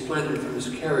stately splendor from his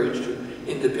carriage to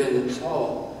Independence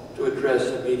Hall to address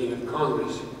a meeting of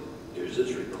Congress. Here's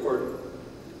his report.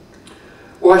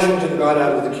 Washington got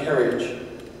out of the carriage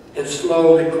and,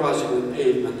 slowly crossing the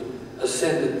pavement,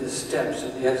 ascended the steps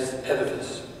of the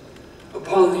edifice.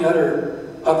 Upon the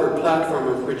upper platform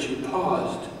of which he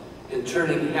paused, and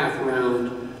turning half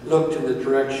round, looked in the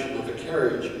direction of a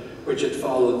carriage which had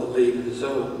followed the lead of his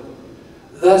own.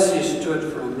 Thus he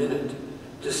stood for a minute,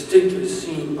 distinctly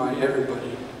seen by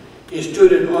everybody. He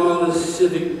stood in all his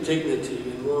civic dignity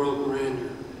and moral grandeur,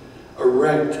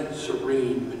 erect,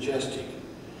 serene, majestic.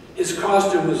 His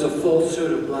costume was a full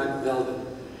suit of black velvet,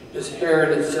 his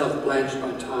hair in itself blanched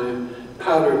by time,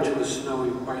 powdered to a snowy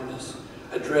whiteness,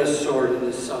 a dress sword at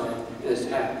his side, and his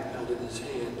hat held in his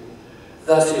hand.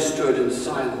 Thus he stood in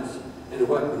silence, and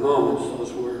what moments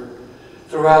those were.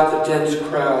 Throughout the dense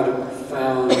crowd, a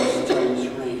profound stillness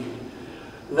reigned.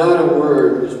 Not a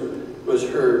word was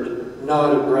heard,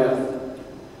 not a breath.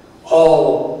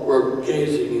 All were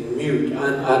gazing in mute,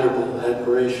 unutterable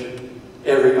admiration,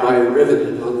 every eye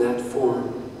riveted on that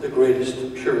form, the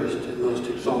greatest, purest, and most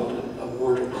exalted of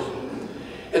mortals.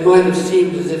 It might have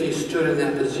seemed as if he stood in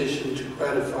that position to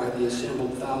gratify the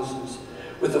assembled thousands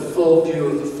with a full view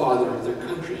of the father of their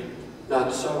country.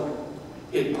 Not so.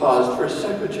 It paused for a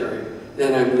secretary,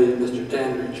 then I believe Mr.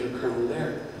 Dandridge or Colonel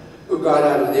Laird, who got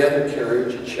out of the other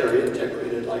carriage, a chariot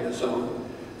decorated like his own.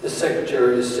 The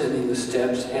secretary ascending the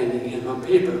steps, handing him a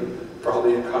paper,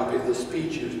 probably a copy of the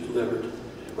speech he was delivered,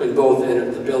 when both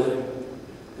entered the building.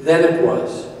 Then it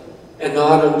was, and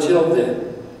not until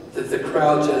then, that the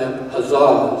crowd set up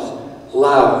huzzahs,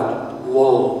 loud,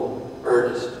 long,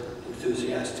 earnest,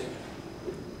 enthusiastic.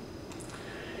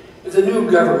 If the new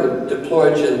government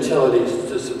deployed gentilities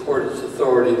to support its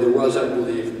authority, there was, I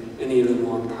believe, an even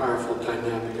more powerful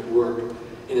dynamic at work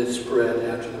in its spread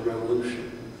after the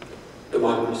revolution.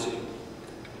 Democracy.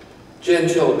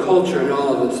 Gentile culture in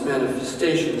all of its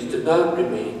manifestations did not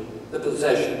remain the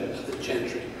possession of the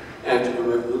gentry after the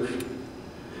revolution.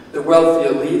 The wealthy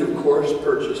elite, of course,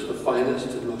 purchased the finest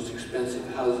and most expensive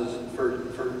houses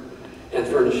and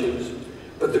furnishings,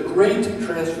 but the great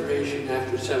transformation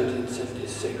after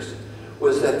 1776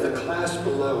 was that the class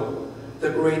below,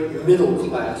 the great middle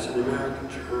class in American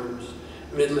terms,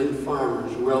 middling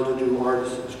farmers, well-to-do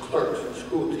artisans, clerks, and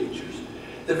school teachers,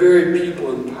 the very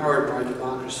people empowered by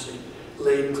democracy,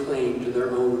 laid claim to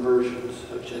their own versions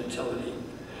of gentility.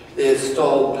 They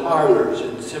installed parlors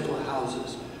in simple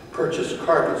houses, purchased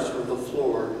carpets from the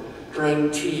floor,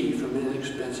 drank tea from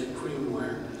inexpensive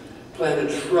creamware,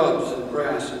 planted shrubs and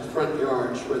grass in front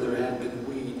yards where there had been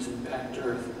weeds and packed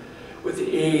earth. With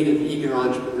the aid of eager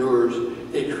entrepreneurs,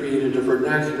 they created a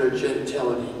vernacular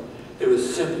gentility that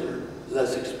was simpler,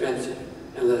 less expensive,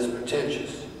 and less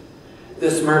pretentious.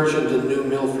 This merchant in New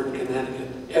Milford, Connecticut,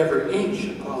 every inch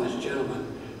a polished gentleman,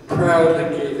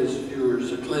 proudly gave his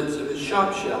viewers a glimpse of his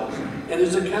shop shelves and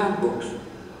his account books,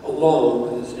 along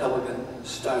with his elegant,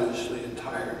 stylishly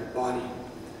attired body.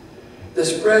 The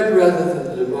spread rather than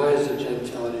the demise of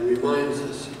gentility reminds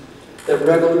us that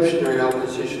revolutionary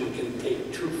opposition can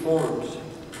take two forms.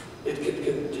 It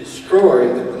can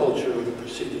destroy the culture of the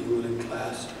preceding ruling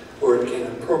class, or it can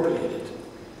appropriate it.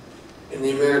 In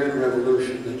the American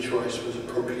Revolution, the choice was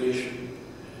appropriation.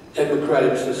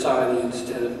 Democratic society,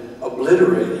 instead of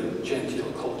obliterating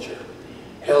genteel culture,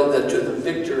 held that to the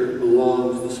victor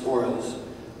belongs the spoils.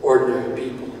 Ordinary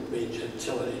people made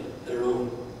gentility their own.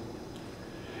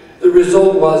 The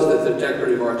result was that the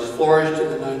decorative arts flourished in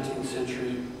the 19th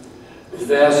century. The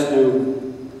vast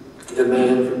new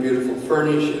demand for beautiful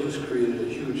furnishings created a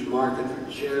huge market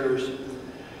for chairs,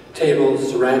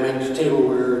 tables, ceramics,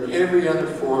 tableware, and every other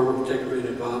form of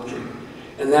decorative object.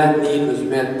 And that need was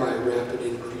met by a rapid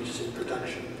increase in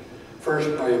production.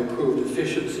 First by improved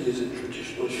efficiencies in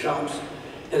traditional shops,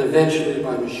 and eventually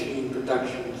by machine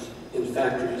productions in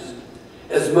factories.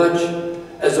 As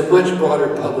a much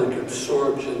broader public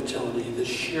absorbed gentility, the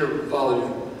sheer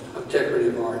volume of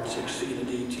decorative arts exceeded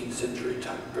 18th century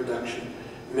type production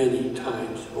many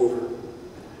times over.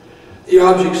 The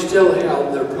objects still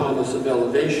held their promise of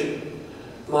elevation.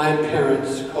 My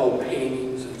parents called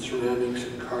paintings and ceramics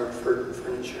and carved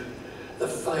furniture the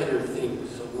finer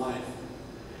things of life.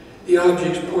 The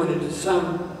objects pointed to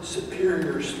some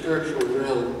superior spiritual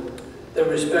realm that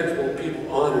respectable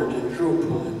people honored and drew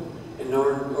upon, and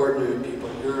ordinary people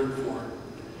yearned for.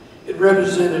 It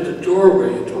represented a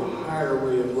doorway into a higher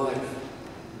way of life.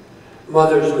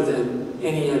 Mothers with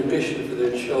any ambition for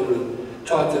their children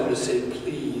taught them to say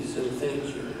please and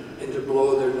thank you, and to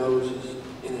blow their noses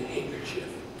in a handkerchief.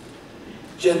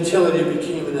 Gentility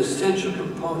became an essential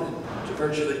component to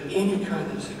virtually any kind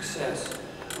of success,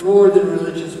 more than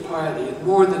religious piety and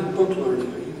more than book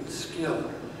learning or even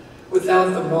skill.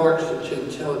 Without the marks of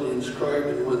gentility inscribed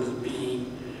in one's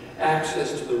being,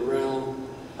 access to the realm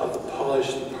of the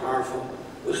polished and powerful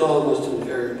was almost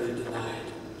invariably denied.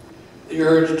 The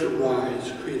urge to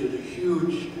rise created a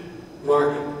huge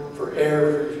market for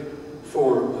every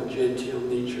form of genteel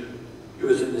nature. It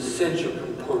was an essential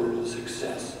component of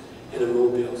success in a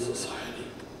mobile society.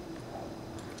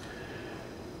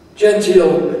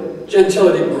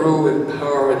 Gentility grew in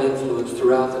power and influence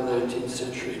throughout the 19th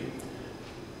century.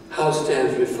 How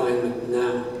stands refinement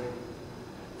now?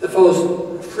 The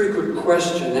most frequent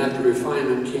question after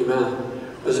Refinement came out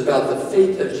was about the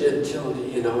fate of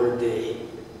gentility in our day.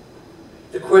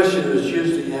 The question was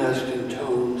usually asked in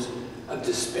tones of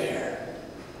despair.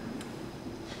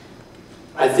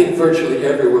 I think virtually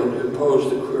everyone who posed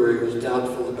the query was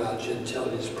doubtful about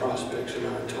gentility's prospects in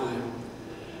our time.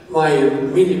 My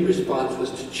immediate response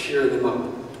was to cheer them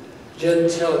up.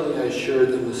 Gentility, I assured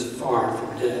them, was far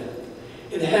from dead.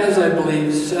 It has, I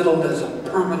believe, settled as a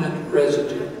permanent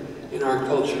residue in our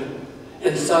culture,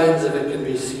 and signs of it can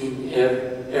be seen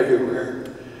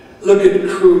everywhere. Look at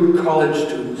crude college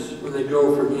students when they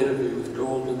go for an interview with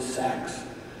Goldman Sachs.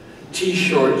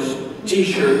 T-shirts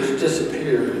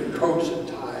disappear and coats and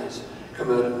ties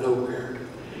come out of nowhere.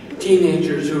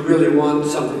 Teenagers who really want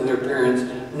something their parents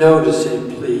know to say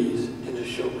please and to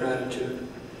show gratitude.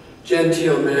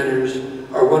 Genteel manners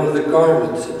are one of the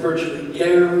garments in virtually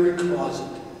every closet,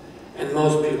 and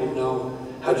most people know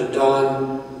how to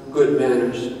don good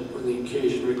manners when the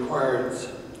occasion requires.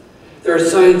 There are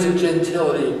signs of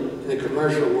gentility in the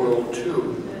commercial world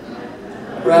too.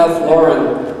 Ralph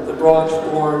Lauren, the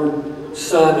Bronx-born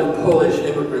son of Polish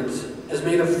immigrants, has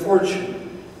made a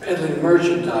fortune peddling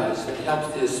merchandise that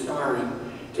helps the aspiring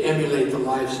to emulate the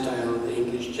lifestyle of the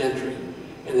English gentry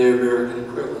and their American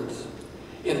equivalents.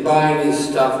 In buying his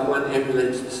stuff, one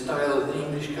emulates the style of the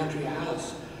English country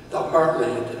house, the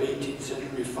heartland of 18th century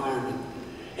refinement,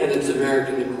 and its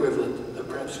American equivalent, the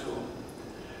prep school.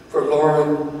 For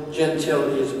Lauren,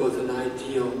 gentility is both an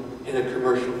ideal and a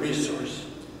commercial resource.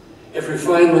 If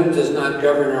refinement does not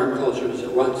govern our culture as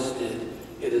it once did,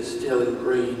 it is still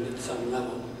ingrained at some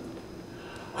level.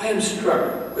 I am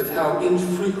struck with how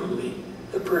infrequently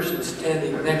the person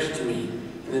standing next to me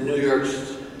in the New York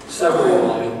subway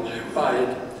line I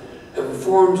ride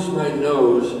informs my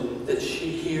nose that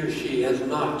he or she has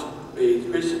not bathed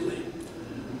recently.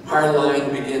 Our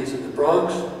line begins in the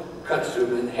Bronx, cuts through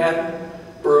Manhattan,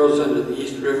 burrows under the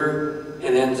East River,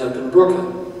 and ends up in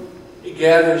Brooklyn. It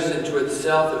gathers into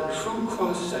itself a true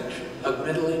cross-section of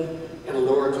middling and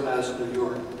lower-class New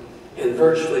York, and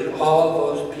virtually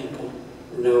all those people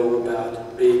know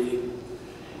about bathing.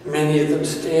 Many of them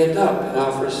stand up and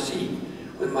offer a seat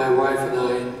when my wife and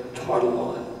I toddle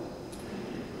on.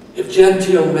 If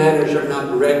genteel manners are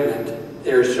not regnant,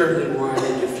 they are certainly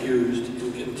widely diffused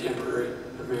in contemporary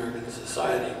American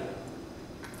society.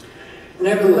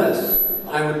 Nevertheless,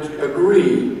 I would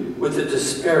agree with the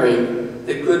despairing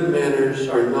that good manners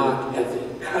are not at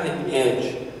the cutting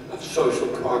edge of social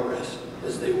progress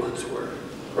as they once were.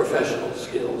 Professional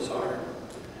skills are.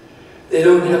 They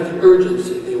don't have the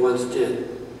urgency they once did.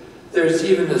 There's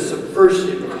even a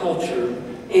subversive culture,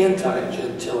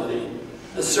 anti-gentility,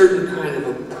 a certain kind of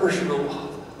a personal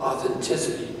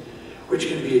authenticity, which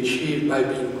can be achieved by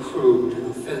being crude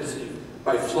and offensive,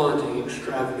 by flaunting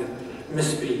extravagant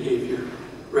misbehavior,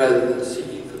 rather than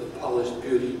seeking for the polished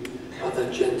beauty of the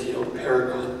genteel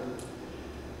paragon.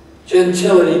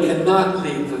 Gentility cannot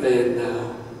leave the van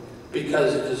now,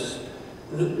 because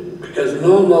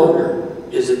no longer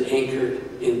is it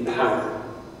anchored in power.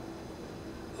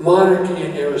 Monarchy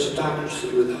and aristocracy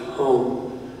were the home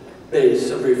base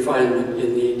of refinement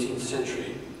in the 18th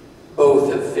century.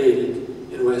 Both have faded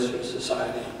in Western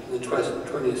society in the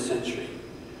 20th century.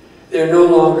 They are no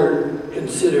longer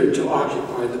considered to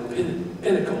occupy the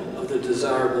pinnacle of the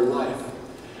desirable life.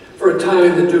 For a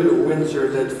time, the Duke of Windsor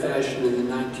led fashion in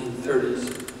the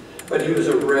 1930s, but he was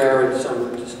a rare and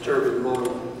somewhat disturbing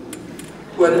model.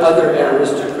 What other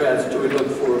aristocrats do we look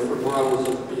for models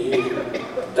of behavior?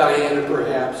 Diana,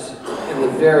 perhaps, and the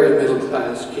very middle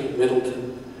class, Kate Middleton.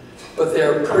 But they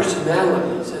are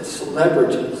personalities and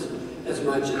celebrities as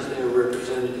much as they are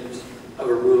representatives of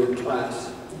a ruling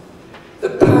class.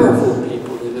 The powerful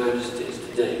people in the United States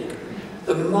today,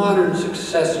 the modern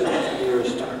successors to the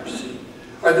aristocracy,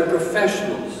 are the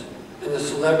professionals and the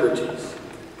celebrities,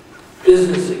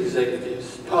 business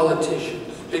executives,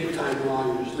 politicians, big-time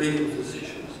lawyers, leading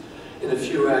physicians, and a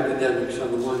few academics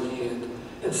on the one hand,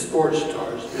 and sports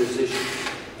stars, musicians,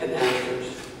 and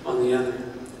actors on the other.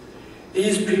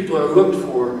 These people are looked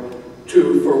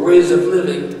for ways of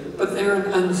living, but they're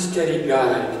an unsteady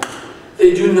guide.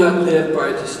 They do not live by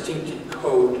a distinctive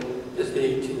code as the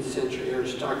 18th century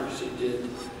aristocracy did.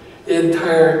 They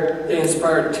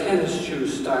inspired tennis shoe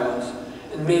styles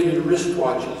and maybe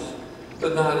wristwatches,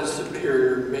 but not a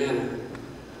superior manner.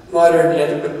 Modern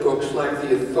etiquette books lack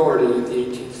the authority of the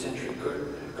 18th century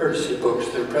courtesy books,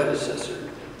 their predecessor.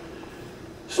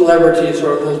 Celebrities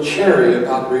are a little chary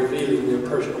about revealing their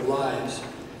personal lives.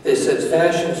 They set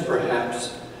fashions,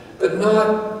 perhaps, but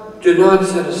do not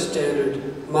set a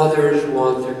standard mothers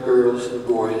want their girls and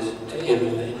boys to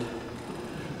emulate.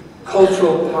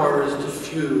 Cultural power is diffused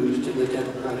diffused in the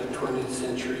democratic 20th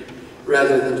century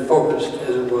rather than focused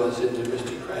as it was in the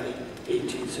aristocratic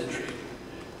 18th century.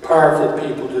 Powerful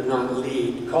people do not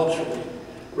lead culturally.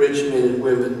 Rich men and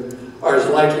women are as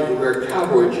likely to wear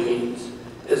cowboy jeans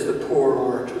as the poor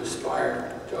are to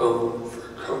aspire to own fur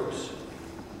coats.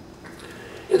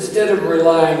 Instead of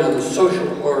relying on the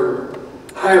social order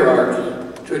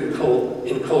hierarchy to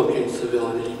inculcate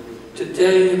civility,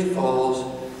 today it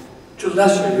falls to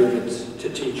lesser units to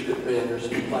teach good manners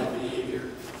and polite behavior.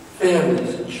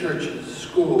 Families and churches,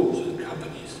 schools and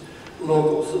companies,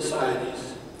 local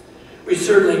societies. We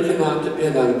certainly cannot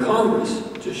depend on Congress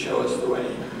to show us the way.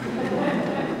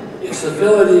 If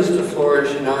civility is to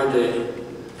flourish in our day,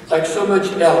 like so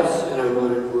much else in our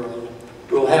modern world,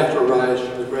 we will have to rise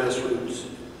from the grassroots,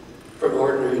 from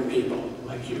ordinary people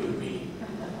like you and me.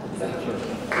 Thank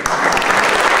you.